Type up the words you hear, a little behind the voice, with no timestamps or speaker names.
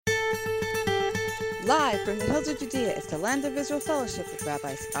Live from the hills of Judea is the Land of Israel Fellowship with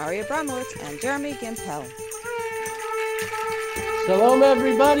Rabbis Ari Abramowitz and Jeremy Gimpel. Shalom,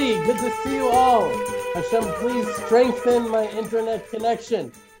 everybody. Good to see you all. Hashem, please strengthen my internet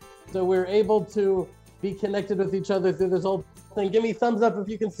connection so we're able to be connected with each other through this whole thing. Give me thumbs up if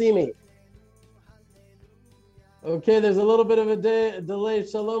you can see me. Okay, there's a little bit of a delay.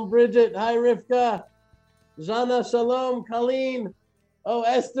 Shalom, Bridget. Hi, Rivka. Jana, shalom. Colleen. Oh,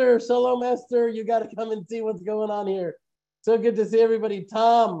 Esther. Shalom, Esther. You got to come and see what's going on here. So good to see everybody.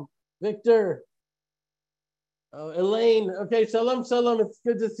 Tom, Victor. Oh, Elaine. Okay, shalom, shalom. It's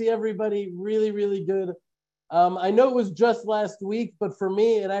good to see everybody. Really, really good. I know it was just last week, but for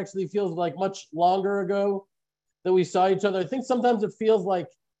me, it actually feels like much longer ago that we saw each other. I think sometimes it feels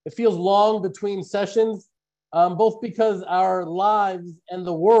long between sessions, both because our lives and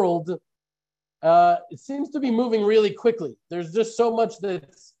the world, it seems to be moving really quickly. There's just so much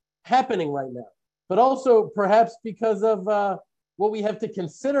that's happening right now, but also perhaps because of what we have to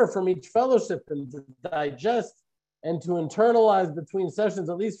consider from each fellowship and to digest and to internalize between sessions,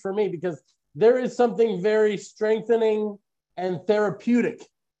 at least for me, because there is something very strengthening and therapeutic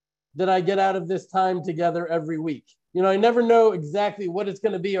that I get out of this time together every week. You know, I never know exactly what it's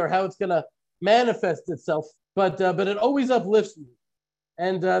going to be or how it's going to manifest itself, but it always uplifts me.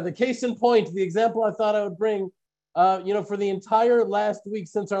 And the case in point, the example I thought I would bring, for the entire last week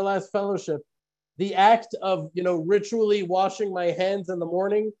since our last fellowship, the act of, ritually washing my hands in the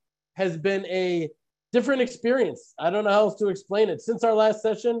morning has been a different experience. I don't know how else to explain it. Since our last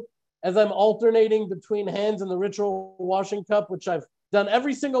session, as I'm alternating between hands and the ritual washing cup, which I've done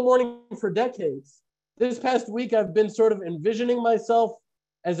every single morning for decades, this past week I've been sort of envisioning myself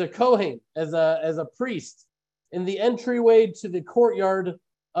as a Kohen, as a priest, in the entryway to the courtyard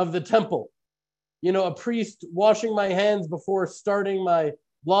of the temple. A priest washing my hands before starting my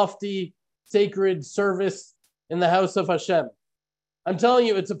lofty, sacred service in the house of Hashem. I'm telling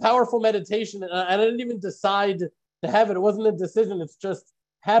you, it's a powerful meditation, and I didn't even decide to have it. It wasn't a decision, it's just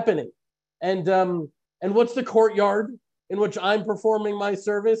happening. And what's the courtyard in which I'm performing my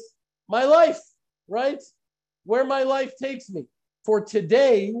service? My life, right? Where my life takes me. For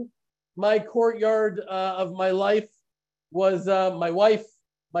today, my courtyard of my life was my wife,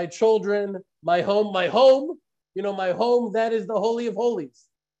 my children, my home. My home, that is the Holy of Holies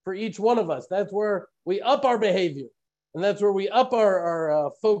for each one of us. That's where we up our behavior. And that's where we up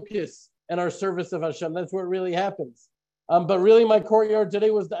our focus and our service of Hashem. That's where it really happens. But really, my courtyard today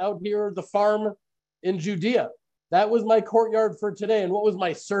was out here, the farm in Judea. That was my courtyard for today. And what was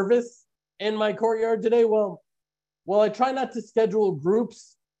my service in my courtyard today? Well, I try not to schedule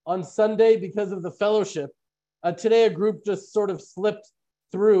groups on Sunday because of the fellowship. Today, a group just sort of slipped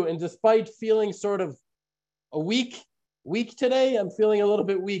through. And despite feeling sort of a weak today, I'm feeling a little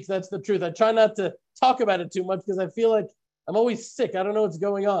bit weak. That's the truth. I try not to talk about it too much because I feel like I'm always sick. I don't know what's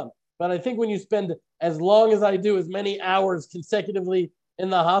going on. But I think when you spend as long as I do, as many hours consecutively in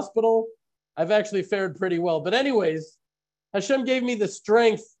the hospital, I've actually fared pretty well. But anyways, Hashem gave me the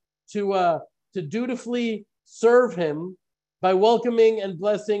strength to dutifully serve him by welcoming and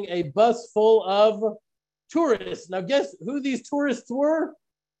blessing a bus full of tourists. Now, guess who these tourists were?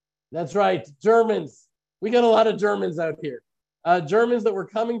 That's right, Germans. We got a lot of Germans out here. Germans that were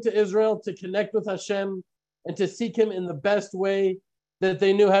coming to Israel to connect with Hashem and to seek him in the best way that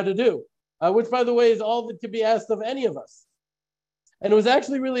they knew how to do, which, by the way, is all that could be asked of any of us. And it was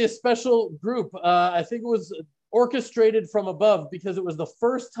actually really a special group. I think it was orchestrated from above because it was the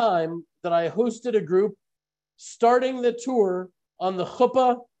first time that I hosted a group starting the tour on the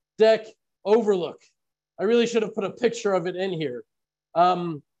chuppah deck overlook. I really should have put a picture of it in here.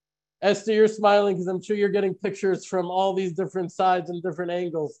 Esther, you're smiling because I'm sure you're getting pictures from all these different sides and different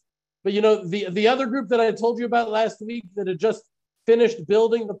angles. But the other group that I told you about last week that had just finished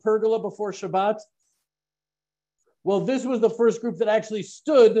building the pergola before Shabbat, well, this was the first group that actually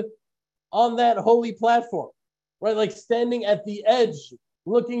stood on that holy platform, right? Like standing at the edge,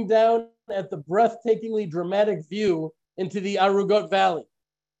 looking down at the breathtakingly dramatic view into the Arugot Valley.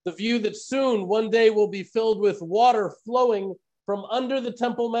 The view that soon, one day, will be filled with water flowing from under the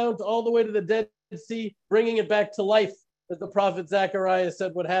Temple Mount all the way to the Dead Sea, bringing it back to life, as the prophet Zechariah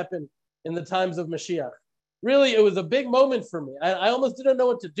said would happen in the times of Mashiach. Really, it was a big moment for me. I almost didn't know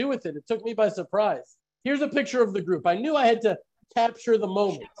what to do with it. It took me by surprise. Here's a picture of the group. I knew I had to capture the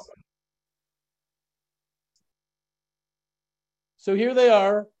moment. So here they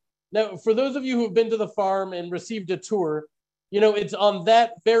are. Now, for those of you who have been to the farm and received a tour, it's on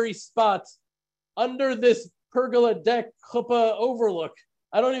that very spot under this pergola deck chuppah overlook.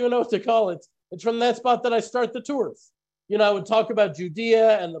 I don't even know what to call it. It's from that spot that I start the tours. I would talk about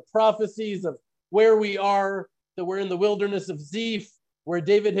Judea and the prophecies of where we are, that we're in the wilderness of Ziph, where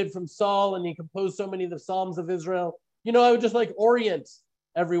David hid from Saul and he composed so many of the Psalms of Israel. I would just like orient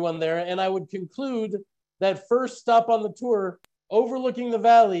everyone there. And I would conclude that first stop on the tour, overlooking the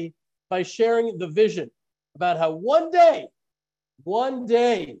valley, by sharing the vision about how one day,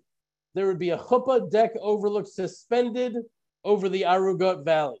 there would be a chuppah deck overlook suspended over the Arugot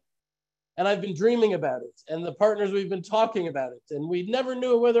Valley. And I've been dreaming about it. And the partners, we've been talking about it. And we never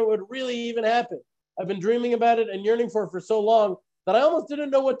knew whether it would really even happen. I've been dreaming about it and yearning for it for so long that I almost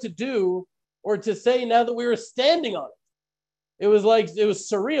didn't know what to do or to say now that we were standing on it. It was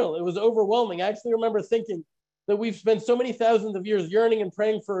surreal. It was overwhelming. I actually remember thinking that we've spent so many thousands of years yearning and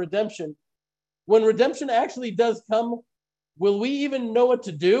praying for redemption. When redemption actually does come, will we even know what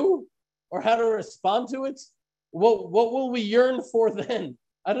to do or how to respond to it? What will we yearn for then?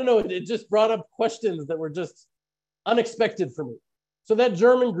 I don't know. It just brought up questions that were just unexpected for me. So that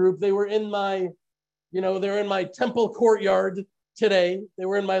German group, they were in my temple courtyard today. They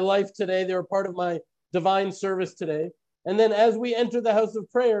were in my life today. They were part of my divine service today. And then as we entered the house of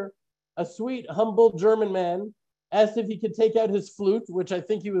prayer, a sweet, humble German man asked if he could take out his flute, which I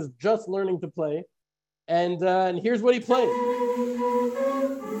think he was just learning to play. And here's what he played.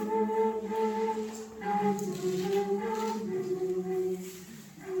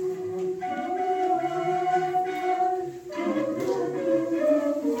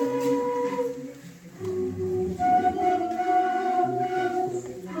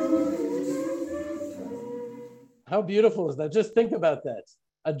 How beautiful is that? Just think about that.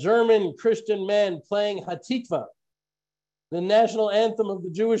 A German Christian man playing Hatikva, the national anthem of the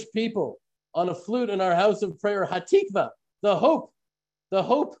Jewish people, on a flute in our house of prayer. Hatikva, the hope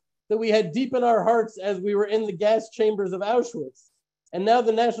that we had deep in our hearts as we were in the gas chambers of Auschwitz. And now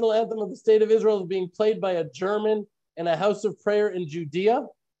the national anthem of the state of Israel is being played by a German in a house of prayer in Judea.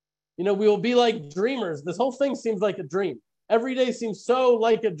 We will be like dreamers. This whole thing seems like a dream. Every day seems so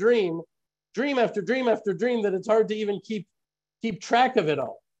like a dream after dream after dream, that it's hard to even keep track of it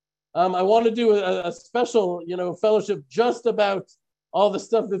all. I want to do a special, fellowship just about all the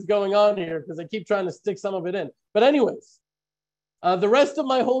stuff that's going on here, because I keep trying to stick some of it in. But anyways, the rest of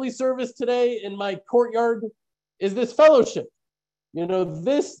my holy service today in my courtyard is this fellowship.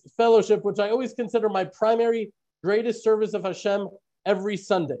 This fellowship, which I always consider my primary greatest service of Hashem every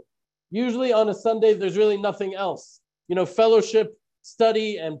Sunday. Usually on a Sunday, there's really nothing else. Fellowship,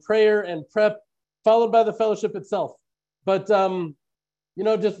 study, and prayer and prep, followed by the fellowship itself. But,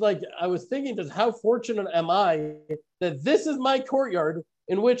 just like I was thinking, just how fortunate am I that this is my courtyard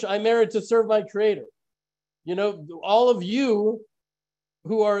in which I merit to serve my Creator. All of you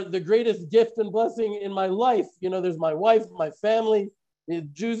who are the greatest gift and blessing in my life. There's my wife, my family, the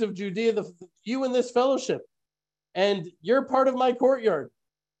Jews of Judea, you in this fellowship. And you're part of my courtyard,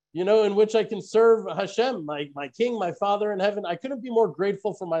 in which I can serve Hashem, my King, my Father in heaven. I couldn't be more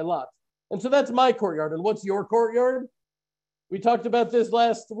grateful for my lot. And so that's my courtyard. And what's your courtyard? We talked about this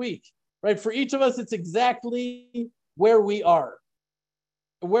last week, right? For each of us, it's exactly where we are.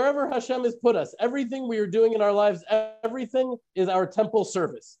 Wherever Hashem has put us, everything we are doing in our lives, everything is our temple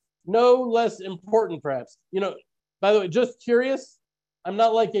service. No less important, perhaps. By the way, just curious, I'm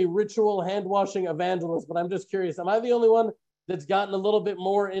not like a ritual hand-washing evangelist, but I'm just curious. Am I the only one that's gotten a little bit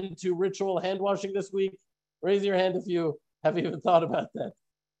more into ritual hand-washing this week? Raise your hand if you have even thought about that.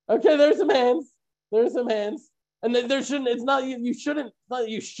 Okay, there's some hands. And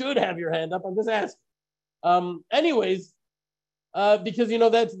you should have your hand up. I'm just asking. Anyways, because,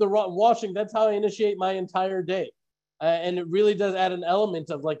 that's the washing. That's how I initiate my entire day. And it really does add an element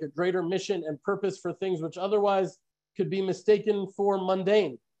of like a greater mission and purpose for things which otherwise could be mistaken for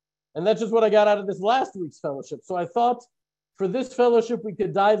mundane. And that's just what I got out of this last week's fellowship. So I thought for this fellowship, we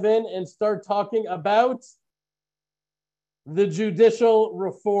could dive in and start talking about the judicial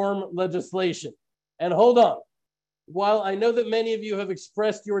reform legislation. And hold on. While I know that many of you have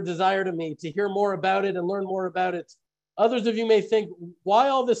expressed your desire to me to hear more about it and learn more about it, others of you may think, why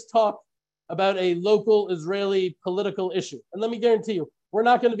all this talk about a local Israeli political issue? And let me guarantee you, we're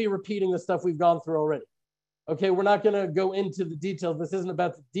not going to be repeating the stuff we've gone through already. Okay, we're not going to go into the details. This isn't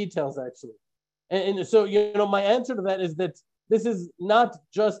about the details, actually. And so, my answer to that is that this is not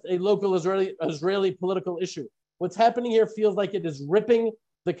just a local Israeli political issue. What's happening here feels like it is ripping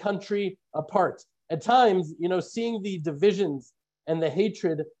the country apart. At times, seeing the divisions and the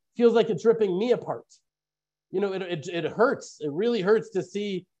hatred feels like it's ripping me apart. It hurts. It really hurts to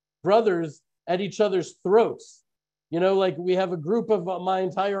see brothers at each other's throats. Like we have a group of my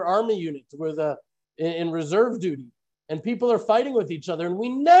entire army unit with in reserve duty, and people are fighting with each other, and we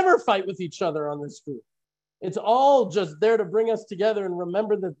never fight with each other on this group. It's all just there to bring us together, and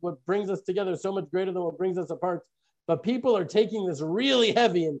remember that what brings us together is so much greater than what brings us apart. But people are taking this really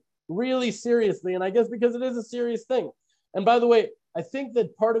heavy and really seriously, and I guess because it is a serious thing. And by the way, I think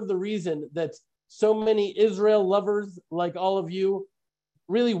that part of the reason that so many Israel lovers like all of you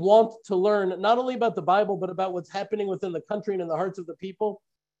really want to learn not only about the Bible, but about what's happening within the country and in the hearts of the people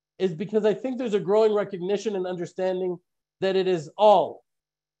is because I think there's a growing recognition and understanding that it is all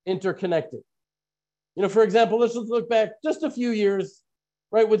interconnected. You know, for example, let's just look back just a few years,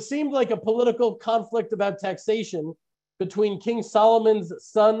 right? What seemed like a political conflict about taxation between King Solomon's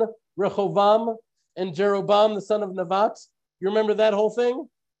son, Rehoboam, and Jeroboam, the son of Nevat. You remember that whole thing?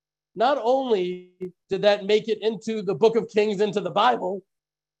 Not only did that make it into the book of Kings, into the Bible,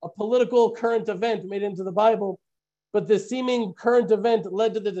 a political current event made into the Bible, but this seeming current event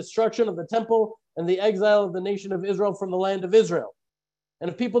led to the destruction of the temple and the exile of the nation of Israel from the land of Israel. And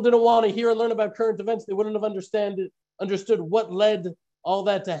if people didn't want to hear and learn about current events, they wouldn't have understood what led all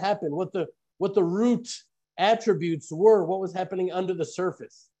that to happen, what the root attributes were, what was happening under the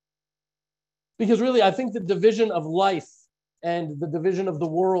surface. Because really, I think the division of life and the division of the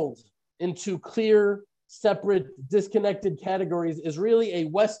world into clear, separate, disconnected categories is really a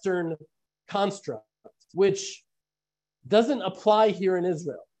Western construct, which doesn't apply here in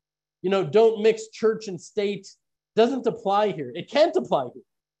Israel. You know, don't mix church and state doesn't apply here. It can't apply here.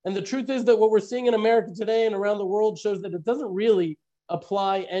 And the truth is that what we're seeing in America today and around the world shows that it doesn't really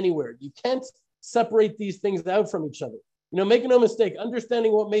apply anywhere. You can't separate these things out from each other. You know, make no mistake,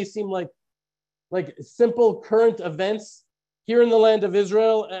 understanding what may seem like simple current events here in the land of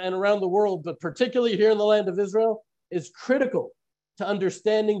Israel and around the world, but particularly here in the land of Israel, is critical to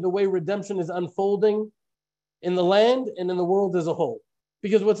understanding the way redemption is unfolding in the land and in the world as a whole.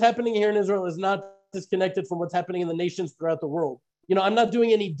 Because what's happening here in Israel is not disconnected from what's happening in the nations throughout the world. You know, I'm not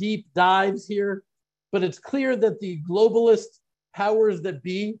doing any deep dives here, but it's clear that the globalist powers that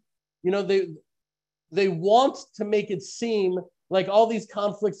be, you know, they want to make it seem like all these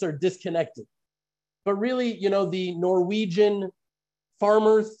conflicts are disconnected. But really, you know, the Norwegian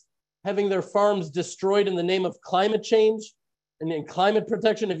farmers having their farms destroyed in the name of climate change and in climate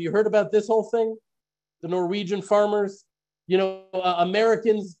protection. Have you heard about this whole thing? The Norwegian farmers, you know,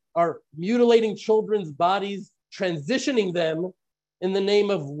 Americans are mutilating children's bodies, transitioning them in the name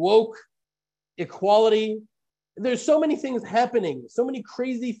of woke equality. There's so many things happening, so many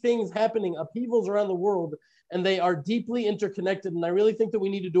crazy things happening, upheavals around the world, and they are deeply interconnected. And I really think that we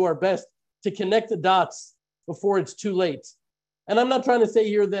need to do our best to connect the dots before it's too late. And I'm not trying to say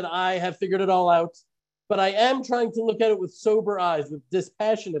here that I have figured it all out, but I am trying to look at it with sober eyes, with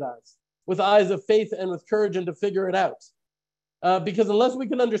dispassionate eyes, with eyes of faith and with courage, and to figure it out. Because unless we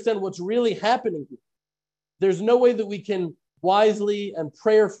can understand what's really happening here, there's no way that we can wisely and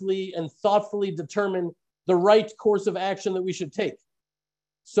prayerfully and thoughtfully determine the right course of action that we should take.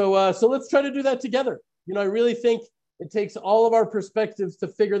 So let's try to do that together. You know, I really think it takes all of our perspectives to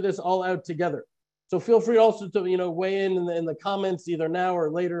figure this all out together. So feel free also to, you know, weigh in the comments either now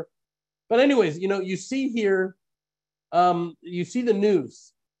or later. But anyways, you know, you see here, you see the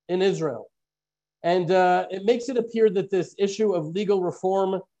news in Israel. And it makes it appear that this issue of legal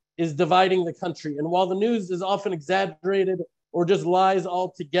reform is dividing the country. And while the news is often exaggerated or just lies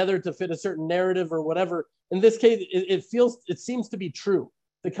altogether to fit a certain narrative or whatever, in this case, it seems to be true.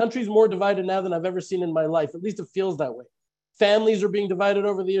 The country's more divided now than I've ever seen in my life. At least it feels that way. Families are being divided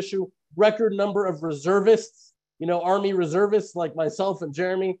over the issue. Record number of reservists, you know, Army reservists like myself and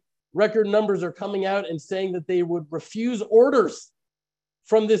Jeremy, record numbers are coming out and saying that they would refuse orders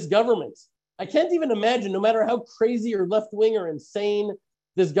from this government. I can't even imagine, no matter how crazy or left-wing or insane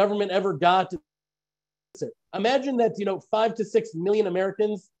this government ever got. Imagine that, you know, 5 to 6 million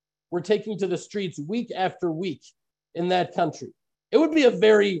Americans were taking to the streets week after week in that country. It would be a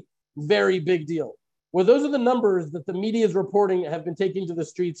very, very big deal. Well, those are the numbers that the media is reporting have been taking to the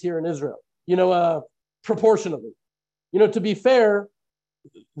streets here in Israel, you know, proportionally. You know, to be fair,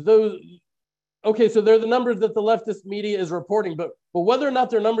 okay, so they're the numbers that the leftist media is reporting, but whether or not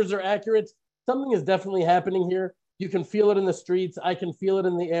their numbers are accurate, something is definitely happening here. You can feel it in the streets. I can feel it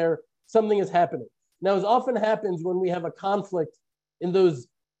in the air. Something is happening. Now, as often happens when we have a conflict in those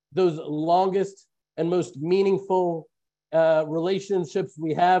longest and most meaningful relationships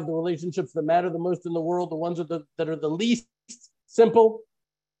we have, the relationships that matter the most in the world, the ones that are the least simple,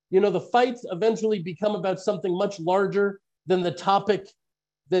 you know, the fights eventually become about something much larger than the topic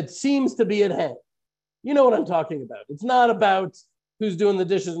that seems to be at hand. You know what I'm talking about. It's not about who's doing the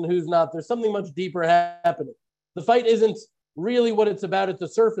dishes and who's not. There's something much deeper happening. The fight isn't really what it's about at the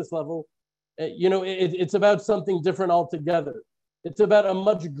surface level. You know, it's about something different altogether. It's about a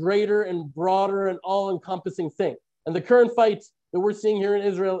much greater and broader and all-encompassing thing. And the current fight that we're seeing here in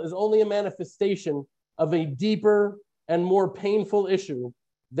Israel is only a manifestation of a deeper and more painful issue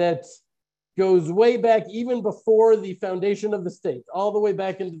that goes way back even before the foundation of the state, all the way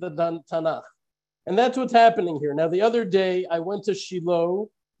back into the Tanakh. And that's what's happening here. Now, the other day, I went to Shiloh,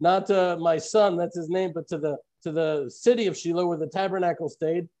 not to my son, that's his name, but to the city of Shiloh where the tabernacle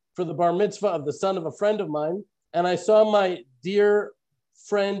stayed for the bar mitzvah of the son of a friend of mine. And I saw my dear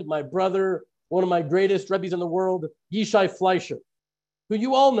friend, my brother, one of my greatest rebbes in the world, Yishai Fleischer, who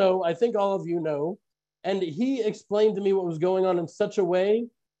you all know, I think all of you know. And he explained to me what was going on in such a way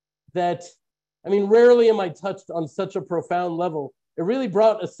that, I mean, rarely am I touched on such a profound level. It really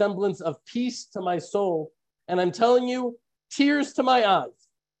brought a semblance of peace to my soul. And I'm telling you, tears to my eyes.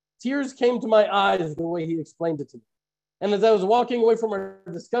 Tears came to my eyes the way he explained it to me. And as I was walking away from our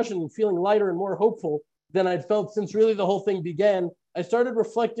discussion and feeling lighter and more hopeful than I'd felt since really the whole thing began, I started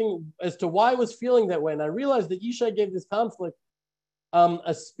reflecting as to why I was feeling that way. And I realized that Yishai gave this conflict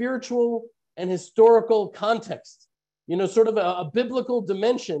a spiritual and historical context, you know, sort of a biblical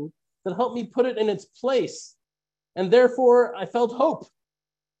dimension that helped me put it in its place. And therefore, I felt hope.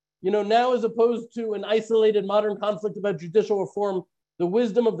 You know, now as opposed to an isolated modern conflict about judicial reform, the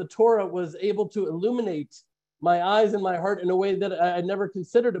wisdom of the Torah was able to illuminate my eyes and my heart in a way that I never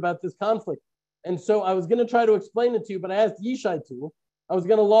considered about this conflict. And so I was going to try to explain it to you, but I asked Yishai to. I was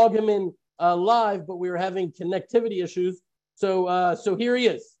going to log him in live, but we were having connectivity issues. So here he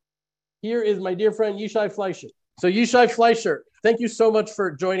is. Here is my dear friend Yishai Fleischer. So Yishai Fleischer, thank you so much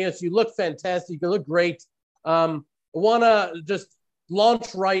for joining us. You look fantastic. You look great. I want to just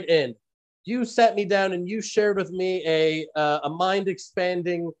launch right in. You sat me down and you shared with me a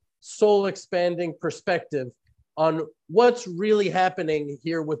mind-expanding, soul-expanding perspective on what's really happening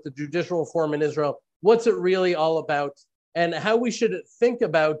here with the judicial reform in Israel. What's it really all about? And how we should think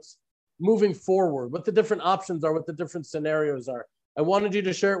about moving forward, what the different options are, what the different scenarios are. I wanted you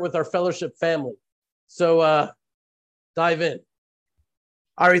to share it with our fellowship family. So dive in.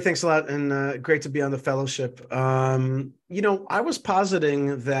 Ari, thanks a lot, and great to be on the fellowship. You know, I was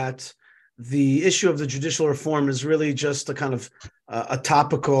positing that the issue of the judicial reform is really just a kind of a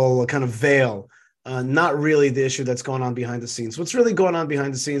topical, a kind of veil, not really the issue that's going on behind the scenes. What's really going on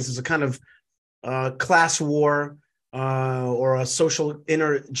behind the scenes is a kind of class war or a social,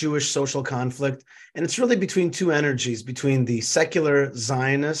 inner Jewish social conflict. And it's really between two energies, between the secular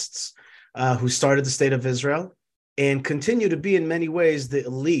Zionists who started the state of Israel and continue to be in many ways the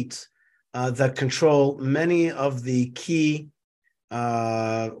elite that control many of the key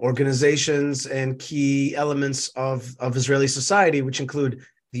organizations and key elements of Israeli society, which include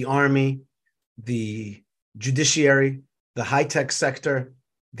the army, the judiciary, the high-tech sector,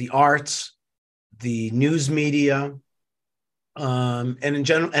 the arts, the news media, and in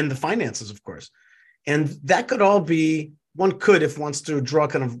general, and the finances, of course. And that could all be, one could, if wants to draw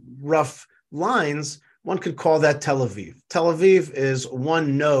kind of rough lines, one could call that Tel Aviv. Tel Aviv is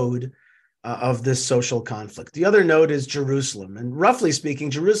one node of this social conflict. The other node is Jerusalem. And roughly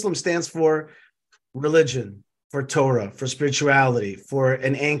speaking, Jerusalem stands for religion, for Torah, for spirituality, for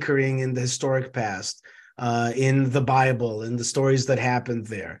an anchoring in the historic past, in the Bible, in the stories that happened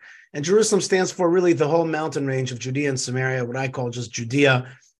there. And Jerusalem stands for really the whole mountain range of Judea and Samaria, what I call just Judea,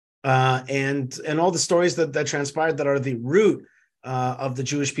 and all the stories that transpired that are the root of the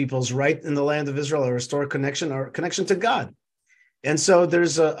Jewish people's right in the land of Israel, or historic connection, or connection to God. And so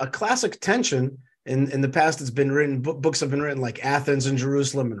there's a classic tension. In the past, it's been written, books have been written like Athens and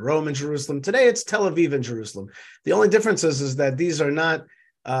Jerusalem and Rome and Jerusalem. Today, it's Tel Aviv and Jerusalem. The only difference is that these are not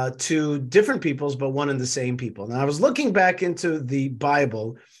two different peoples, but one and the same people. Now, I was looking back into the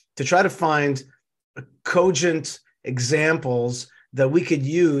Bible to try to find cogent examples that we could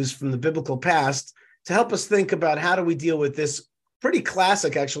use from the biblical past to help us think about how do we deal with this pretty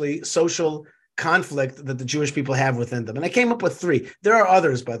classic, actually, social conflict that the Jewish people have within them. And I came up with three. There are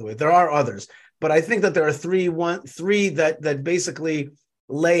others, by the way. There are others. But I think that there are three that basically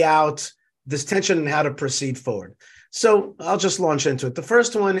lay out this tension and how to proceed forward. So I'll just launch into it. The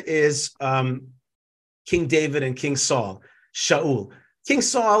first one is King David and King Saul, Shaul. King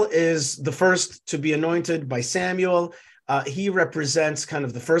Saul is the first to be anointed by Samuel. He represents kind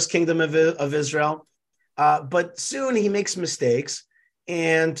of the first kingdom of Israel. But soon he makes mistakes,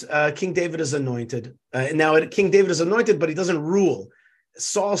 and King David is anointed. King David is anointed, but he doesn't rule.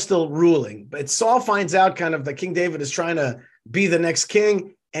 Saul's still ruling. But Saul finds out kind of that King David is trying to be the next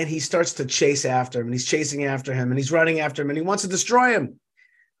king, and he starts to chase after him, and he's chasing after him, and he's running after him, and he wants to destroy him.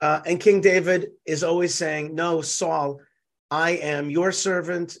 And King David is always saying, no, Saul, I am your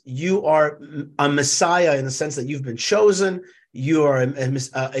servant. You are a Messiah in the sense that you've been chosen. You are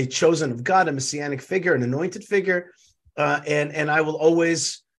a chosen of God, a messianic figure, an anointed figure, and I will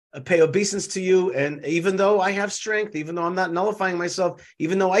always pay obeisance to you. And even though I have strength, even though I'm not nullifying myself,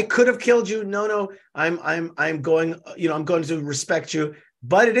 even though I could have killed you, no, I'm going, I'm going to respect you.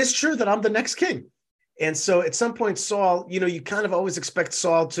 But it is true that I'm the next king. And so at some point, Saul, you kind of always expect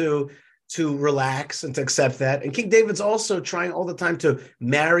Saul to relax and to accept that. And King David's also trying all the time to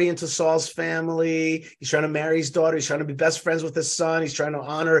marry into Saul's family. He's trying to marry his daughter. He's trying to be best friends with his son. He's trying to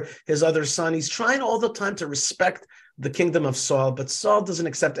honor his other son. He's trying all the time to respect the kingdom of Saul, but Saul doesn't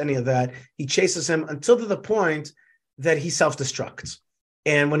accept any of that. He chases him until to the point that he self-destructs.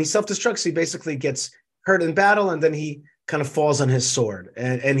 And when he self-destructs, he basically gets hurt in battle, and then he kind of falls on his sword,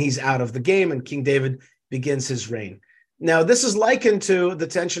 and he's out of the game, and King David begins his reign. Now, this is likened to the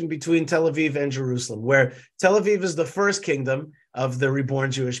tension between Tel Aviv and Jerusalem, where Tel Aviv is the first kingdom of the reborn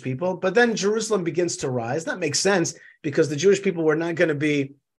Jewish people, but then Jerusalem begins to rise. That makes sense because the Jewish people were not going to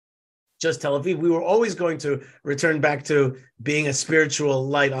be just Tel Aviv. We were always going to return back to being a spiritual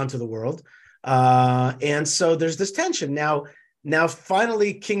light onto the world. And so there's this tension. Now,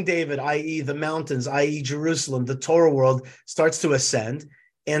 finally, King David, i.e. the mountains, i.e. Jerusalem, the Torah world, starts to ascend.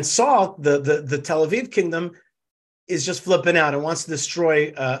 And Saul, the Tel Aviv kingdom, is just flipping out and wants to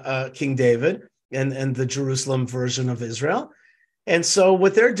destroy King David and the Jerusalem version of Israel. And so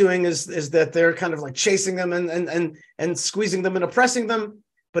what they're doing is that they're kind of like chasing them and squeezing them and oppressing them.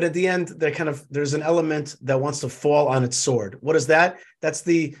 But at the end, there's an element that wants to fall on its sword. What is that? That's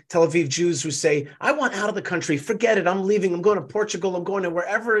the Tel Aviv Jews who say, I want out of the country. Forget it. I'm leaving. I'm going to Portugal. I'm going to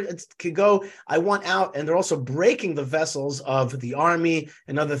wherever it could go. I want out. And they're also breaking the vessels of the army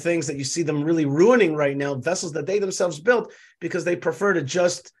and other things that you see them really ruining right now, vessels that they themselves built because they prefer to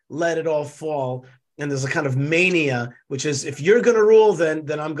just let it all fall. And there's a kind of mania, which is if you're going to rule, then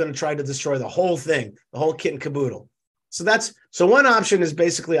I'm going to try to destroy the whole thing, the whole kit and caboodle. So one option is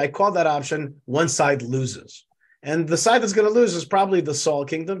basically, I call that option one side loses. And the side that's going to lose is probably the Saul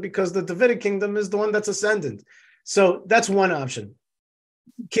kingdom because the Davidic kingdom is the one that's ascendant. So that's one option.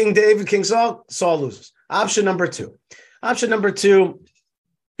 King David, King Saul loses. Option number two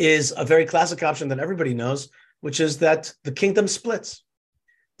is a very classic option that everybody knows, which is that the kingdom splits.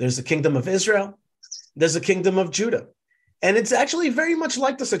 There's the kingdom of Israel. There's the kingdom of Judah. And it's actually very much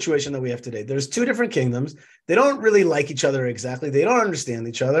like the situation that we have today. There's two different kingdoms. They don't really like each other exactly. They don't understand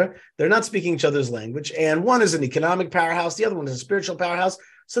each other. They're not speaking each other's language. And one is an economic powerhouse. The other one is a spiritual powerhouse.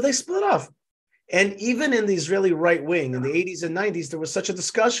 So they split off. And even in the Israeli right wing in the 80s and 90s, there was such a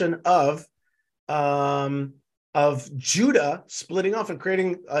discussion of Judah splitting off and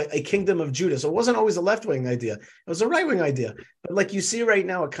creating a kingdom of Judah. So it wasn't always a left-wing idea. It was a right-wing idea. But like you see right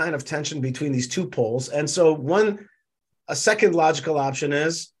now, a kind of tension between these two poles. And so a second logical option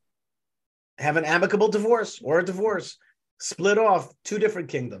is have an amicable divorce or a divorce, split off two different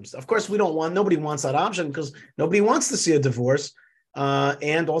kingdoms. Of course, nobody wants that option because nobody wants to see a divorce.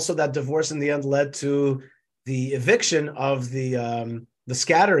 And also that divorce in the end led to the eviction of the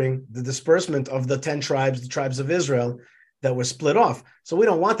scattering, the disbursement of the 10 tribes, the tribes of Israel that were split off. So we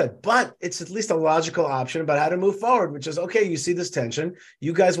don't want that, but it's at least a logical option about how to move forward, which is, okay, you see this tension.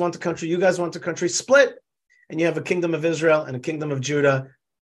 You guys want the country, split. And you have a kingdom of Israel and a kingdom of Judah.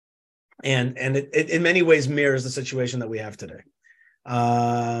 And it in many ways mirrors the situation that we have today.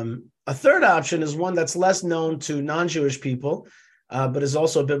 A third option is one that's less known to non-Jewish people, but is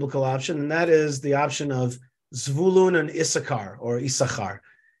also a biblical option. And that is the option of Zvulun and Issachar.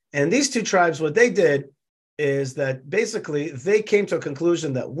 And these two tribes, what they did is that basically they came to a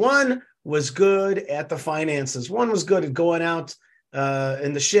conclusion that one was good at the finances. One was good at going out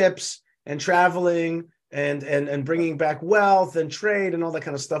in the ships and traveling and bringing back wealth and trade and all that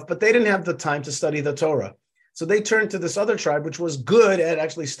kind of stuff, but they didn't have the time to study the Torah. So they turned to this other tribe, which was good at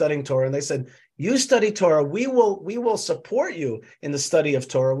actually studying Torah. And they said, you study Torah, we will support you in the study of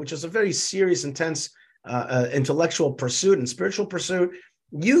Torah, which is a very serious, intense intellectual pursuit and spiritual pursuit.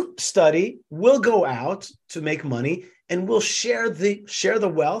 You study, we'll go out to make money, and we'll share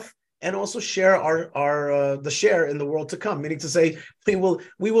the wealth and also share our the share in the world to come. Meaning to say, we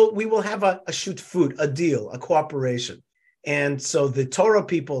will have a shutfut, a deal, a cooperation. And so the Torah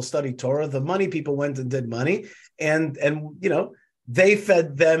people studied Torah, the money people went and did money, and they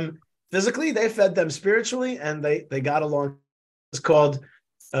fed them physically, they fed them spiritually, and they got along. It's called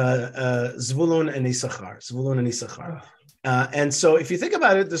Zvulun and Issachar. And so if you think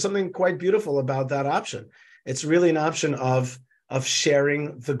about it, there's something quite beautiful about that option. It's really an option of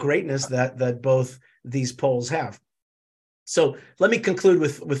sharing the greatness that both these poles have. So let me conclude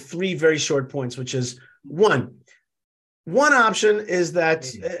with three very short points, which is one option is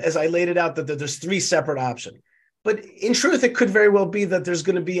that, as I laid it out, that there's three separate options. But in truth, it could very well be that there's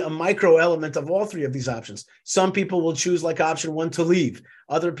going to be a micro element of all three of these options. Some people will choose, like option one, to leave.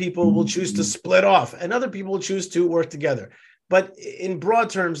 Other people will choose to split off, and other people will choose to work together. But in broad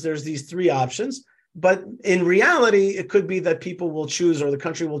terms, there's these three options. But in reality, it could be that people will choose, or the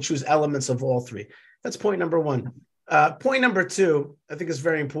country will choose, elements of all three. That's point number one. Point number two, I think is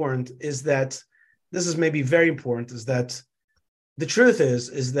very important, is that this is maybe very important, is that the truth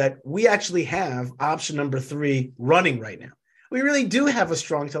is that we actually have option number three running right now. We really do have a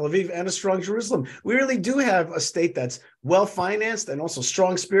strong Tel Aviv and a strong Jerusalem. We really do have a state that's well-financed and also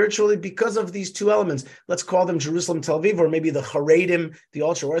strong spiritually because of these two elements. Let's call them Jerusalem, Tel Aviv, or maybe the Haredim, the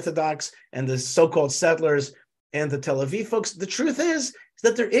ultra-Orthodox, and the so-called settlers, and the Tel Aviv folks. The truth is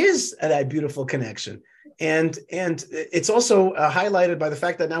that there is that beautiful connection. And it's also highlighted by the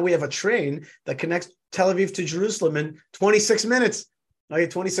fact that now we have a train that connects Tel Aviv to Jerusalem in 26 minutes. Okay,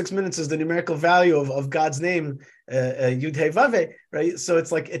 26 minutes is the numerical value of God's name, Yud He Vav, right? So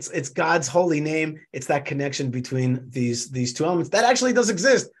it's like it's God's holy name. It's that connection between these two elements that actually does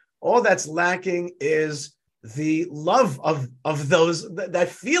exist. All that's lacking is the love of those, that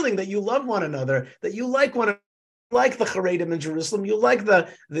feeling that you love one another, that you like one another. Like the Haredim in Jerusalem, you like the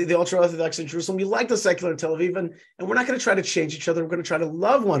ultra-Orthodox in Jerusalem, you like the secular in Tel Aviv, and we're not going to try to change each other. We're going to try to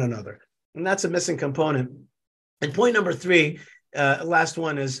love one another. And that's a missing component. And point number three, last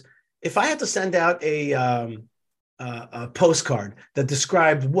one, is if I had to send out a postcard that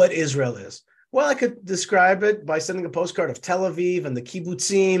described what Israel is, well, I could describe it by sending a postcard of Tel Aviv and the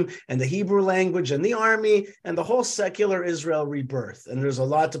kibbutzim and the Hebrew language and the army and the whole secular Israel rebirth. And there's a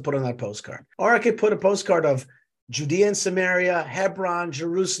lot to put on that postcard. Or I could put a postcard of Judea and Samaria, Hebron,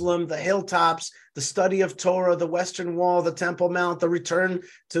 Jerusalem, the hilltops, the study of Torah, the Western Wall, the Temple Mount, the return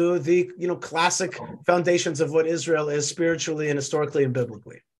to the classic foundations of what Israel is spiritually and historically and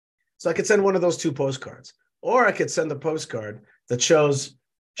biblically. So I could send one of those two postcards. Or I could send a postcard that shows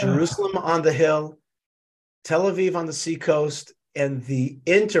Jerusalem on the hill, Tel Aviv on the seacoast, and the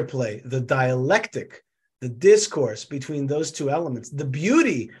interplay, the dialectic, the discourse between those two elements, the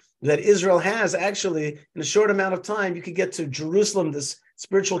beauty that Israel has. Actually, in a short amount of time, you could get to Jerusalem, this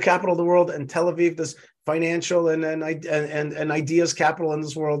spiritual capital of the world, and Tel Aviv, this financial and ideas capital in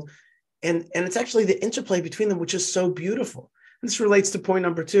this world. And it's actually the interplay between them, which is so beautiful. And this relates to point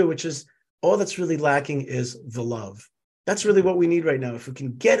number two, which is all that's really lacking is the love. That's really what we need right now. If we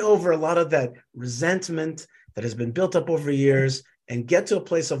can get over a lot of that resentment that has been built up over years and get to a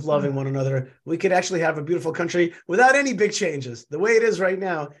place of loving one another, we could actually have a beautiful country without any big changes. The way it is right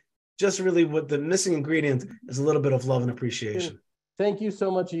now, just really what the missing ingredient is a little bit of love and appreciation. Thank you so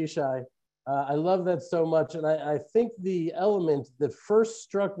much, Yishai. I love that so much. And I think the element that first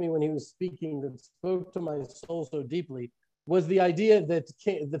struck me when he was speaking, that spoke to my soul so deeply, was the idea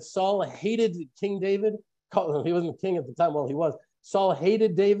that Saul hated King David. He wasn't king at the time. Well, he was. Saul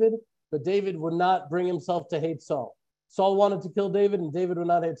hated David, but David would not bring himself to hate Saul. Saul wanted to kill David, and David would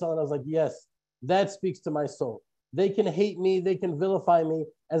not hate Saul. And I was like, yes, that speaks to my soul. They can hate me. They can vilify me.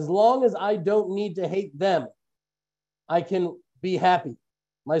 As long as I don't need to hate them, I can be happy.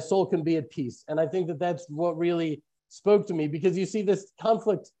 My soul can be at peace. And I think that that's what really spoke to me, because you see, this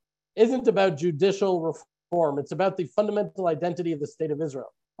conflict isn't about judicial reform. It's about the fundamental identity of the state of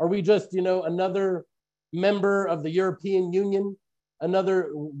Israel. Are we just, another member of the European Union,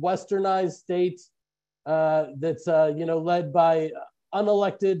 another westernized state that's, led by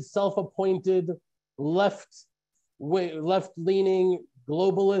unelected, self-appointed, left-leaning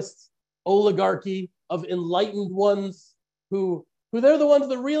globalist oligarchy of enlightened ones who they're the ones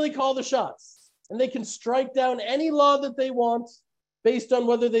that really call the shots, and they can strike down any law that they want based on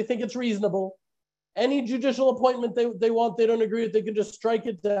whether they think it's reasonable. Any judicial appointment they want, they don't agree with, they can just strike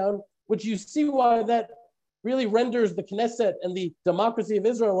it down, which you see why that really renders the Knesset and the democracy of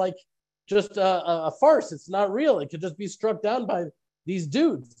Israel like just a farce. It's not real. It could just be struck down by these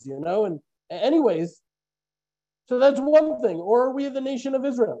dudes, and anyways, so that's one thing. Or are we the nation of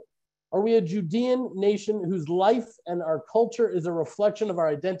Israel? Are we a Judean nation whose life and our culture is a reflection of our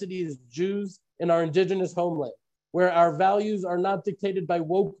identity as Jews in our indigenous homeland, where our values are not dictated by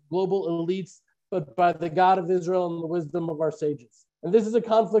woke global elites, but by the God of Israel and the wisdom of our sages? And this is a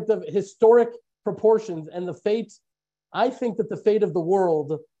conflict of historic proportions, and I think that the fate of the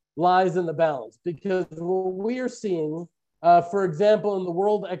world lies in the balance, because what we are seeing, for example, in the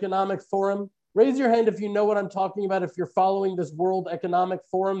World Economic Forum, raise your hand if you know what I'm talking about, if you're following this World Economic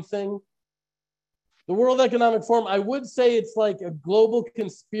Forum thing. The World Economic Forum, I would say it's like a global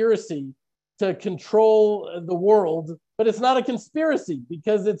conspiracy to control the world, but it's not a conspiracy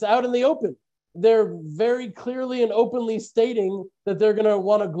because it's out in the open. they're very clearly and openly stating that they're going to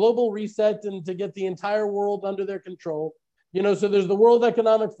want a global reset and to get the entire world under their control. So there's the World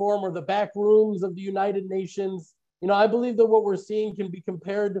Economic Forum or the back rooms of the United Nations. I believe that what we're seeing can be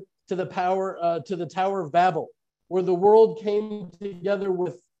compared to the Tower of Babel, where the world came together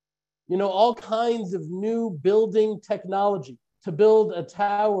with, all kinds of new building technology to build a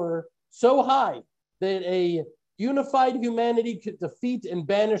tower so high that a unified humanity could defeat and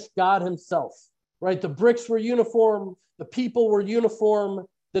banish God himself, right? The bricks were uniform, the people were uniform,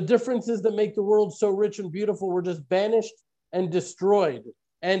 the differences that make the world so rich and beautiful were just banished and destroyed.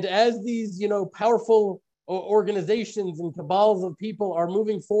 And as these, powerful organizations and cabals of people are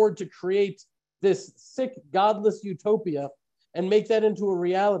moving forward to create this sick, godless utopia and make that into a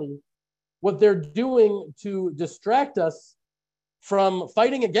reality, what they're doing to distract us from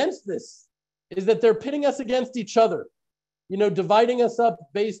fighting against this is that they're pitting us against each other, dividing us up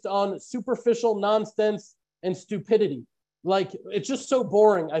based on superficial nonsense and stupidity. Like, it's just so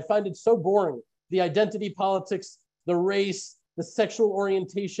boring. I find it so boring. The identity politics, the race, the sexual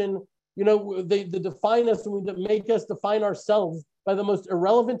orientation, they define us and we make us define ourselves by the most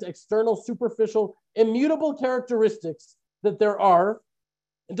irrelevant, external, superficial, immutable characteristics that there are,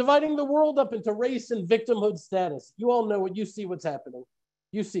 and dividing the world up into race and victimhood status. You all know you see what's happening.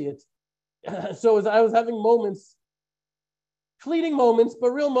 You see it. So as I was having moments, fleeting moments,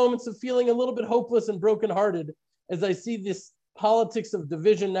 but real moments of feeling a little bit hopeless and brokenhearted as I see this politics of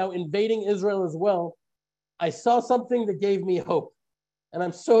division now invading Israel as well, I saw something that gave me hope. And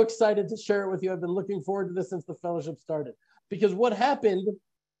I'm so excited to share it with you. I've been looking forward to this since the fellowship started. Because what happened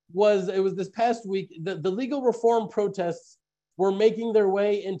was, it was this past week, the legal reform protests were making their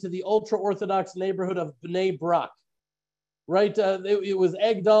way into the ultra-Orthodox neighborhood of Bnei Brak. Right? It was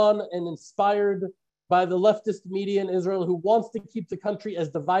egged on and inspired by the leftist media in Israel, who wants to keep the country as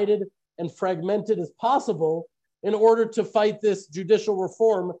divided and fragmented as possible in order to fight this judicial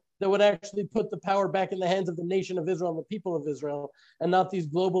reform that would actually put the power back in the hands of the nation of Israel and the people of Israel, and not these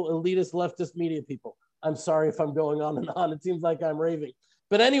global elitist leftist media people. I'm sorry if I'm going on and on. It seems like I'm raving.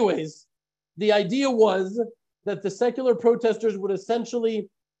 But anyways, the idea was that the secular protesters would essentially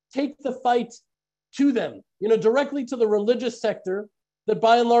take the fight to them, directly to the religious sector that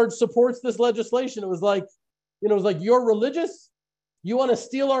by and large supports this legislation. It was like, you're religious? You want to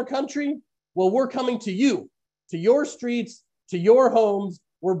steal our country? Well, we're coming to you, to your streets, to your homes.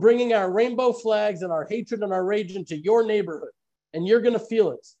 We're bringing our rainbow flags and our hatred and our rage into your neighborhood, and you're going to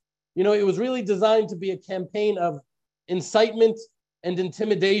feel it. It was really designed to be a campaign of incitement and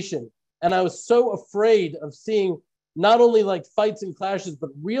intimidation. And I was so afraid of seeing not only like fights and clashes, but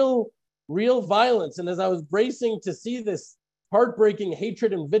real violence. And as I was bracing to see this heartbreaking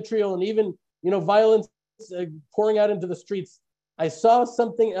hatred and vitriol and even, violence pouring out into the streets, I saw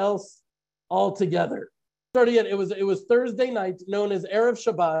something else altogether. It was Thursday night, known as Erev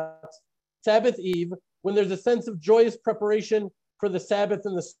Shabbat, Sabbath Eve, when there's a sense of joyous preparation for the Sabbath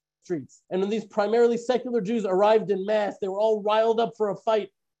in the streets. And when these primarily secular Jews arrived in mass, they were all riled up for a fight.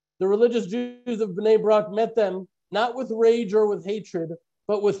 The religious Jews of Bnei Brak met them, not with rage or with hatred,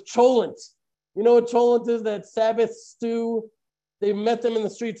 but with cholent. You know what cholent is? That Sabbath stew. They met them in the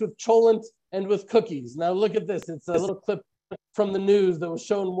streets with cholent and with cookies. Now look at this. It's a little clip from the news that was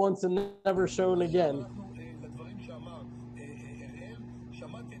shown once and never shown again.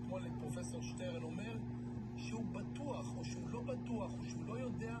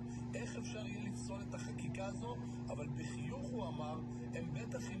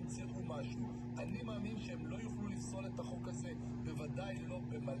 אני מאמין שהם לא יוכלו לפסול את החוק הזה, בוודאי לא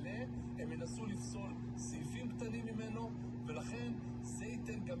במלא, הם ינסו לפסול סעיפים קטנים ממנו, ולכן זה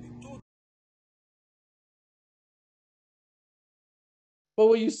ייתן גם איתות. But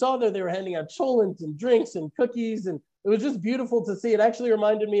what you saw there, they were handing out cholent and drinks and cookies, and it was just beautiful to see. It actually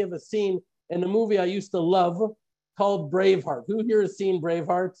reminded me of a scene in a movie I used to love called Braveheart. Who here has seen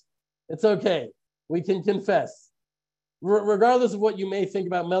Braveheart? It's okay. We can confess. Regardless of what you may think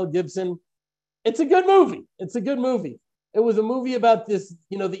about Mel Gibson, it's a good movie. It's a good movie. It was a movie about this,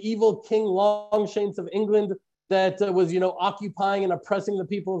 the evil King Longshanks of England that was, occupying and oppressing the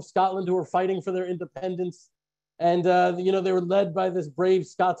people of Scotland who were fighting for their independence. And, they were led by this brave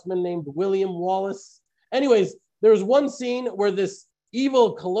Scotsman named William Wallace. Anyways, there was one scene where this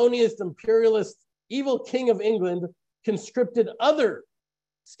evil colonialist, imperialist, evil King of England conscripted other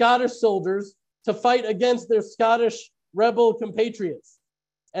Scottish soldiers to fight against their Scottish rebel compatriots.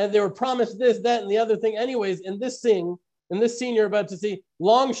 And they were promised this, that, and the other thing. Anyways, in this scene you're about to see,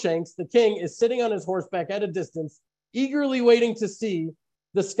 Longshanks, the king, is sitting on his horseback at a distance, eagerly waiting to see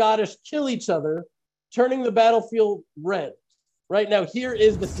the Scottish kill each other, turning the battlefield red. Right now, here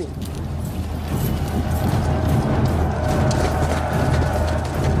is the scene.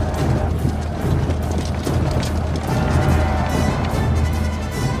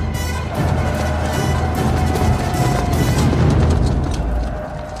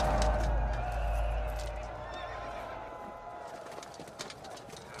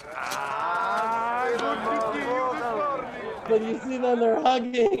 but you see them, they're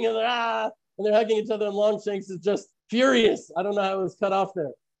hugging and they're hugging each other, and Longshanks is just furious. I don't know how it was cut off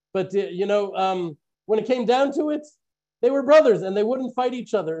there. But, when it came down to it, they were brothers and they wouldn't fight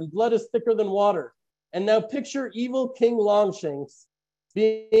each other, and blood is thicker than water. And now picture evil King Longshanks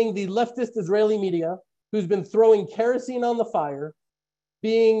being the leftist Israeli media who's been throwing kerosene on the fire,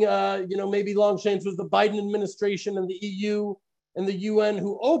 being, maybe Longshanks was the Biden administration and the EU and the UN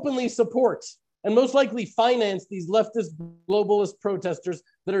who openly support and most likely finance these leftist globalist protesters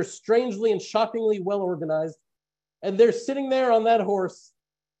that are strangely and shockingly well organized. And they're sitting there on that horse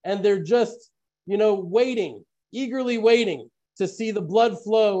and they're just, waiting, eagerly waiting to see the blood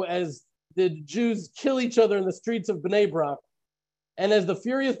flow as the Jews kill each other in the streets of Bnei Brak. And as the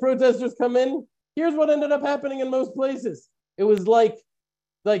furious protesters come in, here's what ended up happening in most places. It was like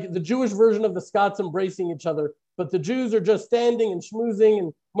the Jewish version of the Scots embracing each other, but the Jews are just standing and schmoozing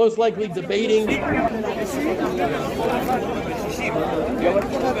and most likely debating.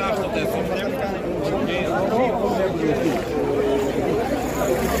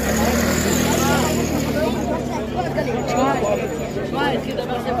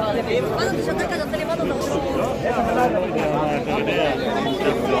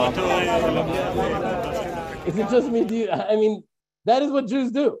 Is it just me? That is what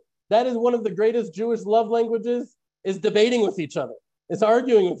Jews do. That is one of the greatest Jewish love languages, is debating with each other, is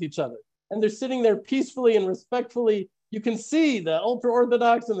arguing with each other. And they're sitting there peacefully and respectfully. You can see the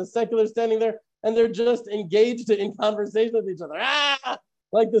ultra-Orthodox and the secular standing there, and they're just engaged in conversation with each other.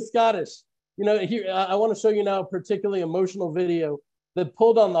 Like the Scottish. Here, I want to show you now a particularly emotional video that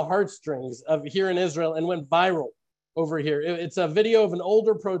pulled on the heartstrings of here in Israel and went viral over here. It's a video of an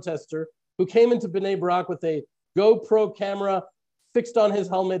older protester who came into Bnei Brak with a GoPro camera fixed on his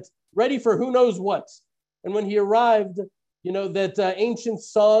helmet, ready for who knows what. And when he arrived, that ancient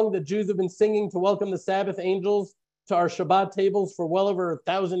song that Jews have been singing to welcome the Sabbath angels to our Shabbat tables for well over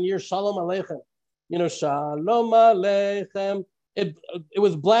 1,000 years, Shalom Aleichem. Shalom Aleichem. It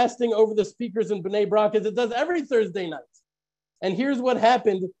was blasting over the speakers in Bnei Brak as it does every Thursday night. And here's what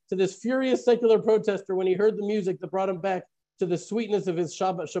happened to this furious secular protester when he heard the music that brought him back to the sweetness of his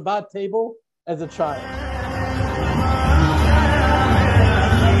Shabbat table as a child.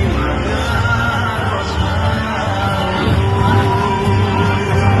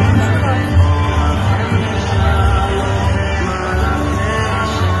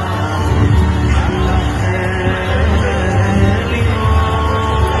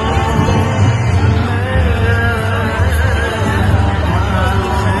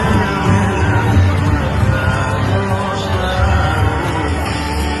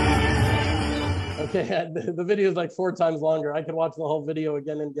 Okay, the video is like 4 times longer. I could watch the whole video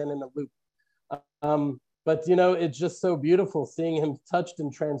again and again in a loop. But it's just so beautiful seeing him touched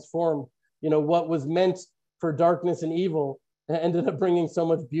and transformed. What was meant for darkness and evil ended up bringing so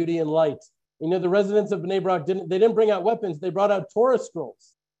much beauty and light. The residents of Bnei Brak didn't bring out weapons. They brought out Torah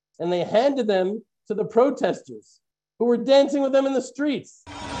scrolls, and they handed them to the protesters who were dancing with them in the streets.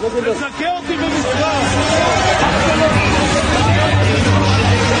 Look at this.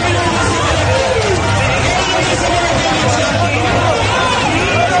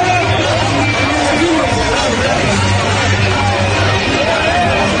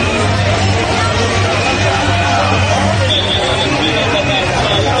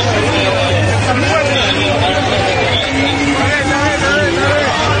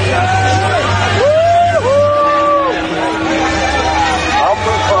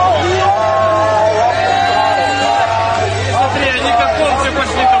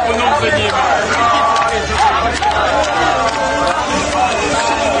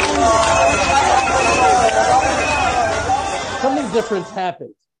 Something different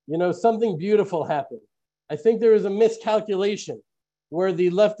happened. Something beautiful happened. I think there was a miscalculation where the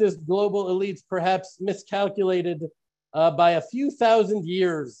leftist global elites perhaps miscalculated by a few thousand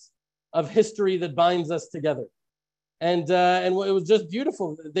years of history that binds us together. And it was just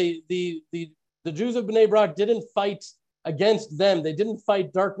beautiful. The Jews of Bnei Brak didn't fight against them. They didn't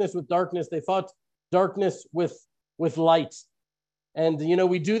fight darkness with darkness. They fought darkness with light. And,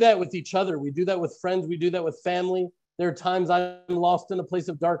 we do that with each other. We do that with friends. We do that with family. There are times I'm lost in a place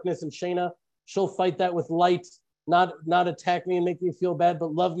of darkness, and Shayna, she'll fight that with light, not attack me and make me feel bad,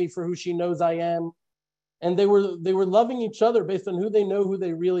 but love me for who she knows I am. And they were loving each other based on who they know, who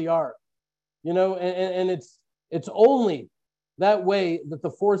they really are. And it's only that way that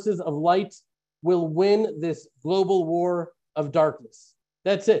the forces of light will win this global war of darkness.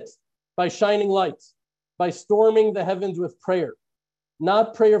 That's it. By shining light, by storming the heavens with prayer,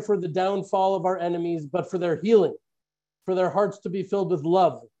 not prayer for the downfall of our enemies, but for their healing, for their hearts to be filled with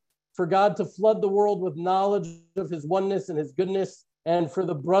love, for God to flood the world with knowledge of his oneness and his goodness, and for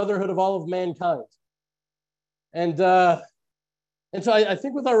the brotherhood of all of mankind. And so I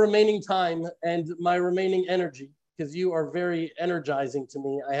think with our remaining time and my remaining energy, because you are very energizing to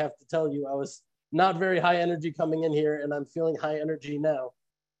me, I have to tell you, I was not very high energy coming in here, and I'm feeling high energy now.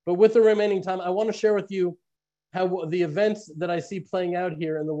 But with the remaining time, I want to share with you how the events that I see playing out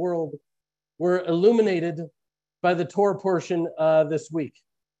here in the world were illuminated by the Torah portion this week.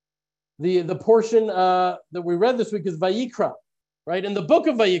 The portion that we read this week is Vayikra, right? In the book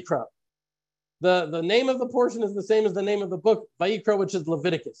of Vayikra, the name of the portion is the same as the name of the book, Vayikra, which is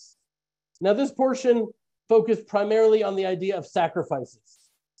Leviticus. Now, this portion focused primarily on the idea of sacrifices,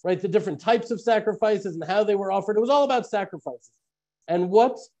 right? The different types of sacrifices and how they were offered. It was all about sacrifices. And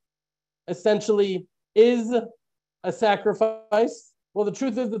what essentially is a sacrifice? Well, the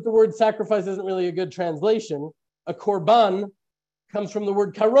truth is that the word sacrifice isn't really a good translation. A korban comes from the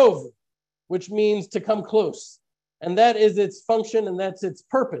word karov, which means to come close. And that is its function, and that's its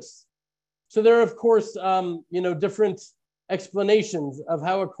purpose. So there are, of course, different explanations of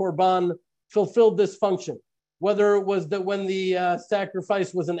how a korban fulfilled this function. Whether it was that when the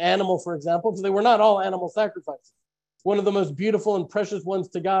sacrifice was an animal, for example, because they were not all animal sacrifices. One of the most beautiful and precious ones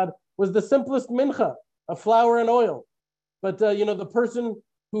to God was the simplest mincha, a flour and oil. But, the person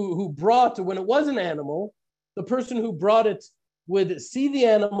who brought, when it was an animal, the person who brought it would see the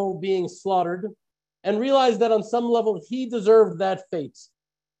animal being slaughtered and realize that on some level he deserved that fate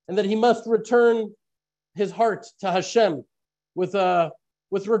and that he must return his heart to Hashem with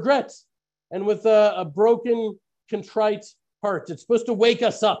regret and with a broken, contrite heart. It's supposed to wake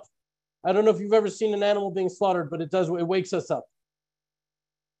us up. I don't know if you've ever seen an animal being slaughtered, but it wakes us up.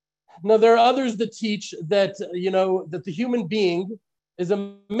 Now, there are others that teach that, that the human being is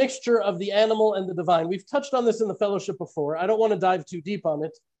a mixture of the animal and the divine. We've touched on this in the fellowship before. I don't want to dive too deep on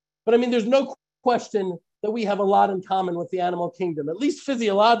it, but I mean, there's no question that we have a lot in common with the animal kingdom, at least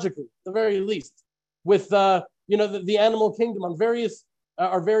physiologically, at the very least, with, the animal kingdom on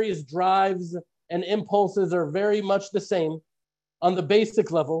our various drives and impulses are very much the same on the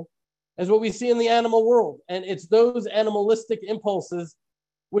basic level as what we see in the animal world. And it's those animalistic impulses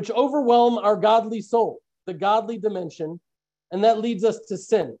which overwhelm our godly soul, the godly dimension, and that leads us to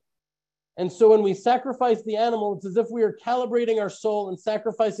sin. And so when we sacrifice the animal, it's as if we are calibrating our soul and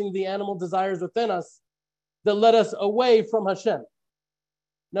sacrificing the animal desires within us that led us away from Hashem.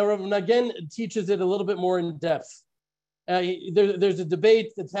 Now, Rav Nagen teaches it a little bit more in depth. There's a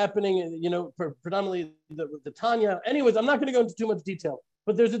debate that's happening, predominantly with the Tanya. Anyways, I'm not going to go into too much detail,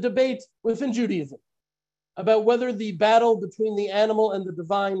 but there's a debate within Judaism about whether the battle between the animal and the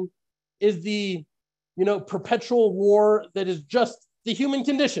divine is the, perpetual war that is just the human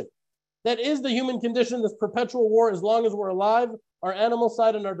condition. That is the human condition, this perpetual war. As long as we're alive, our animal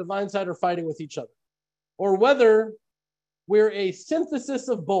side and our divine side are fighting with each other. Or whether we're a synthesis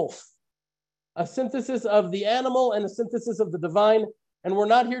of both, a synthesis of the animal and a synthesis of the divine. And we're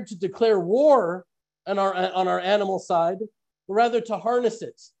not here to declare war on our animal side, but rather to harness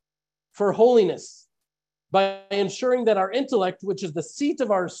it for holiness by ensuring that our intellect, which is the seat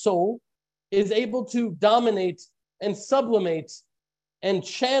of our soul, is able to dominate and sublimate and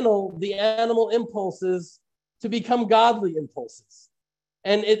channel the animal impulses to become godly impulses.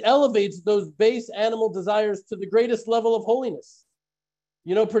 And it elevates those base animal desires to the greatest level of holiness.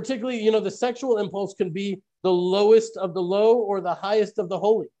 Particularly, the sexual impulse can be the lowest of the low or the highest of the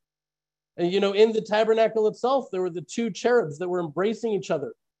holy. And, in the tabernacle itself, there were the two cherubs that were embracing each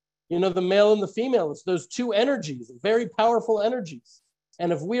other. The male and the female. It's those two energies, very powerful energies.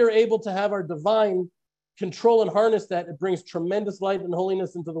 And if we are able to have our divine control and harness that, it brings tremendous light and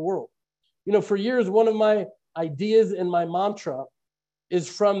holiness into the world. For years, one of my ideas in my mantra is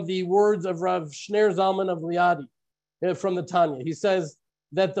from the words of Rav Shner Zalman of Liadi, from the Tanya. He says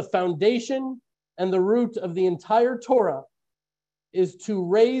that the foundation and the root of the entire Torah is to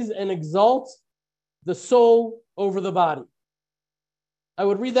raise and exalt the soul over the body. I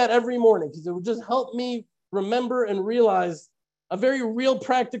would read that every morning because it would just help me remember and realize a very real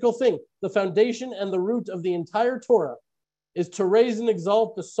practical thing. The foundation and the root of the entire Torah is to raise and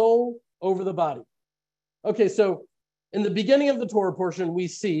exalt the soul over the body. Okay, so in the beginning of the Torah portion, we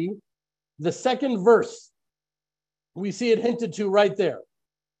see the second verse. We see it hinted to right there.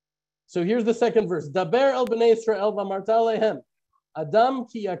 So here's the second verse. Daber el bnei Israel v'amarta alehem, Adam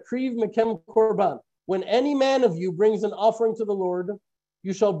ki yakriv mekem korban. When any man of you brings an offering to the Lord,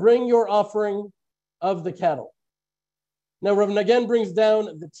 you shall bring your offering of the cattle. Now, Rav Nagen brings down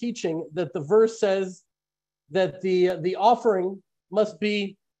the teaching that the verse says that the offering must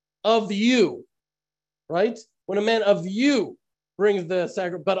be of you, right? When a man of you brings the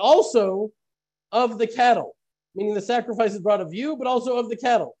sacrifice, but also of the cattle, meaning the sacrifice is brought of you, but also of the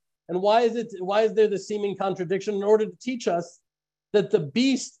cattle. And why is there the seeming contradiction? In order to teach us that the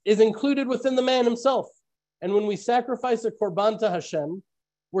beast is included within the man himself. And when we sacrifice a korban to Hashem,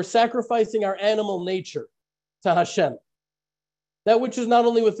 we're sacrificing our animal nature to Hashem. That which is not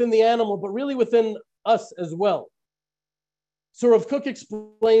only within the animal, but really within us as well. So Rav Kook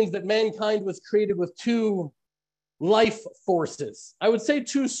explains that mankind was created with two life forces. I would say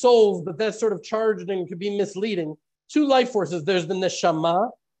two souls, but that's sort of charged and could be misleading. Two life forces. There's the neshama,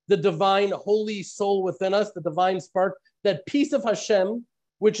 the divine holy soul within us, the divine spark, that piece of Hashem,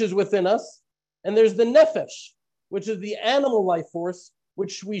 which is within us. And there's the nefesh, which is the animal life force,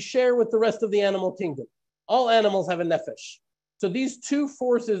 which we share with the rest of the animal kingdom. All animals have a nefesh. So these two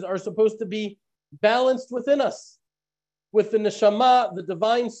forces are supposed to be balanced within us, with the neshama, the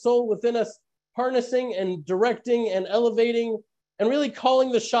divine soul within us, harnessing and directing and elevating and really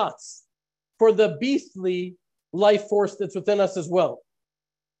calling the shots for the beastly life force that's within us as well.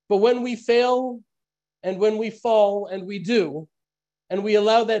 But when we fail and when we fall, and we do, and we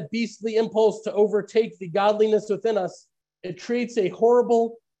allow that beastly impulse to overtake the godliness within us, it creates a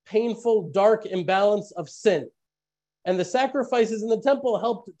horrible, painful, dark imbalance of sin. And the sacrifices in the temple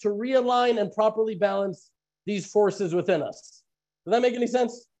helped to realign and properly balance these forces within us. Does that make any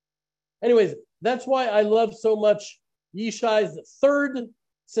sense? Anyways, that's why I love so much Yishai's third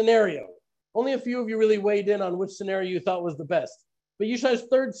scenario. Only a few of you really weighed in on which scenario you thought was the best. But Yishai's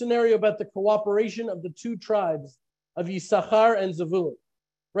third scenario about the cooperation of the two tribes of Yisachar and Zvulun.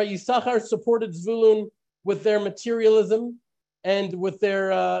 Right? Yisachar supported Zvulun with their materialism and with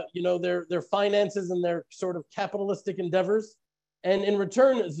their finances and their sort of capitalistic endeavors. And in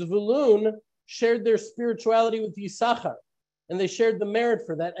return, Zvulun shared their spirituality with Yisachar. And they shared the merit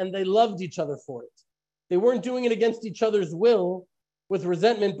for that, and they loved each other for it. They weren't doing it against each other's will with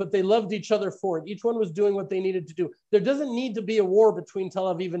resentment, but they loved each other for it. Each one was doing what they needed to do. There doesn't need to be a war between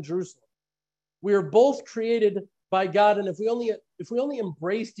Tel Aviv and Jerusalem. We are both created by God, and if we only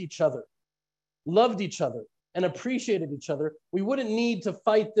embraced each other, loved each other, and appreciated each other, we wouldn't need to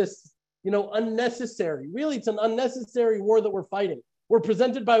fight this, unnecessary. Really, it's an unnecessary war that we're fighting. We're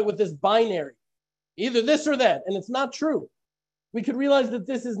presented with this binary, either this or that, and it's not true. We could realize that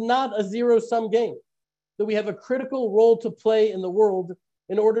this is not a zero-sum game, that we have a critical role to play in the world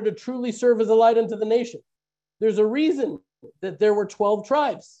in order to truly serve as a light unto the nation. There's a reason that there were 12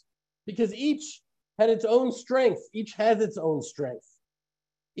 tribes, because each had its own strength. Each has its own strength.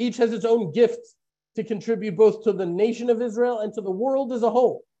 Each has its own gift to contribute both to the nation of Israel and to the world as a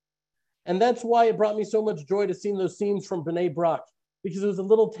whole. And that's why it brought me so much joy to see those scenes from Bnei Brak, because it was a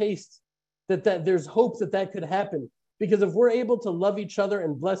little taste that there's hope that could happen. Because if we're able to love each other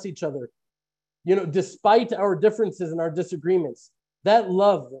and bless each other, despite our differences and our disagreements, that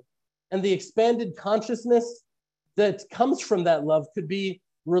love and the expanded consciousness that comes from that love could be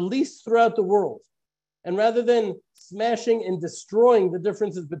released throughout the world. And rather than smashing and destroying the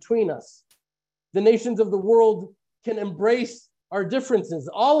differences between us, the nations of the world can embrace our differences,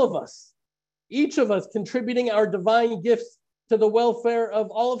 all of us, each of us contributing our divine gifts to the welfare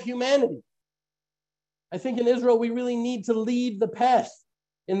of all of humanity. I think in Israel, we really need to lead the path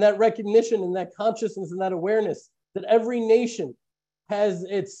in that recognition, in that consciousness, and that awareness that every nation has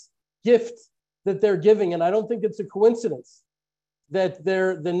its gift that they're giving. And I don't think it's a coincidence that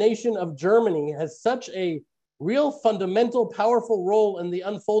the nation of Germany has such a real fundamental, powerful role in the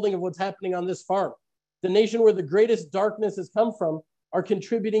unfolding of what's happening on this farm. The nation where the greatest darkness has come from are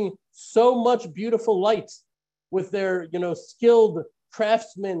contributing so much beautiful light with their, skilled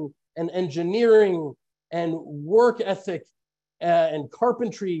craftsmen and engineering and work ethic and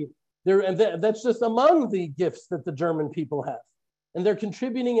carpentry. That's just among the gifts that the German people have. And they're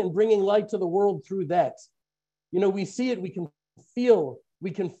contributing and bringing light to the world through that. We see it, we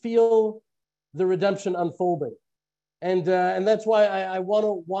can feel the redemption unfolding. And that's why I want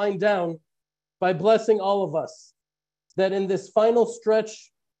to wind down by blessing all of us that in this final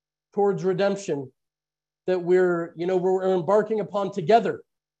stretch towards redemption that we're embarking upon together,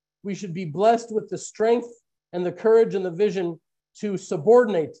 we should be blessed with the strength and the courage and the vision to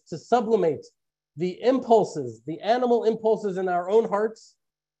subordinate, to sublimate the impulses, the animal impulses in our own hearts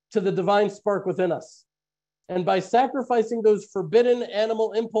to the divine spark within us. And by sacrificing those forbidden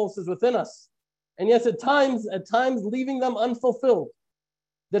animal impulses within us, and yes, at times leaving them unfulfilled,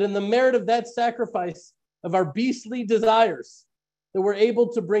 that in the merit of that sacrifice of our beastly desires, that we're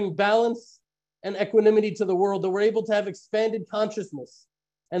able to bring balance and equanimity to the world, that we're able to have expanded consciousness,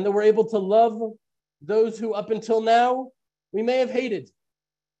 and that we're able to love those who up until now we may have hated.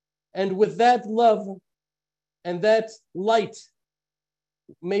 And with that love and that light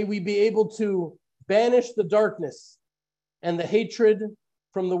May we be able to banish the darkness and the hatred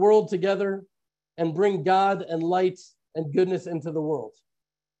from the world together and bring God and light and goodness into the world.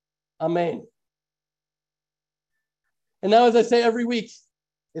 Amen. And now, as I say every week,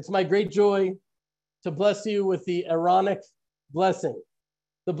 it's my great joy to bless you with the Aaronic blessing.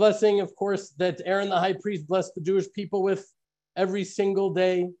 The blessing, of course, that Aaron the high priest blessed the Jewish people with every single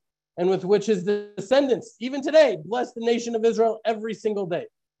day, and with which his descendants, even today, bless the nation of Israel every single day.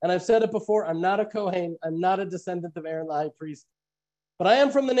 And I've said it before, I'm not a Kohen, I'm not a descendant of Aaron the high priest, but I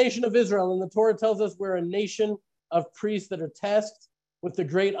am from the nation of Israel, and the Torah tells us we're a nation of priests that are tasked with the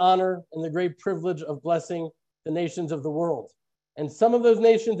great honor and the great privilege of blessing the nations of the world. And some of those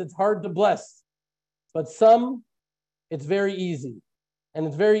nations, it's hard to bless, but some, it's very easy. And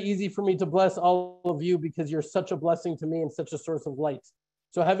it's very easy for me to bless all of you because you're such a blessing to me and such a source of light.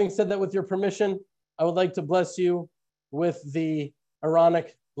 So having said that, with your permission, I would like to bless you with the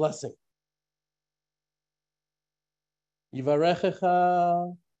Aaronic blessing.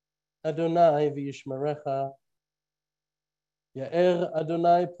 Yivarechecha Adonai v'yishmerecha. Ya'er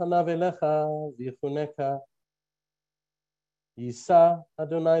Adonai panav elecha v'yichuneka. Yisa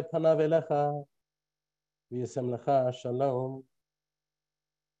Adonai panav elecha v'yasem lecha shalom.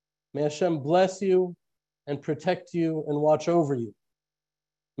 May Hashem bless you and protect you and watch over you.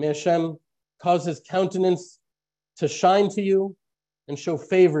 May Hashem cause his countenance to shine to you and show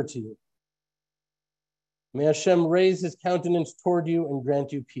favor to you. May Hashem raise his countenance toward you and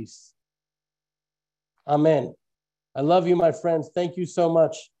grant you peace. Amen. I love you, my friends. Thank you so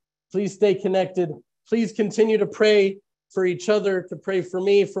much. Please stay connected. Please continue to pray for each other, to pray for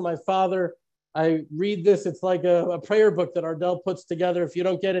me, for my father. I read this. It's like a prayer book that Ardell puts together. If you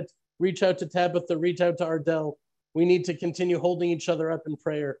don't get it, reach out to Tabitha, reach out to Ardell. We need to continue holding each other up in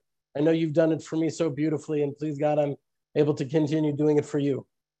prayer. I know you've done it for me so beautifully, and please God, I'm able to continue doing it for you.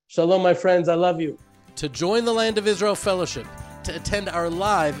 Shalom, my friends. I love you. To join the Land of Israel Fellowship, to attend our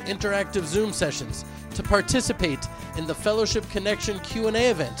live interactive Zoom sessions, to participate in the Fellowship Connection Q&A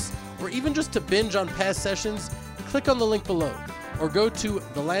events, or even just to binge on past sessions, click on the link below, or go to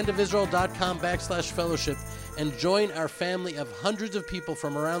thelandofisrael.com/fellowship and join our family of hundreds of people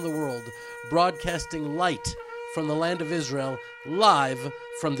from around the world, broadcasting light from the Land of Israel, live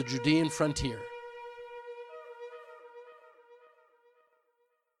from the Judean frontier.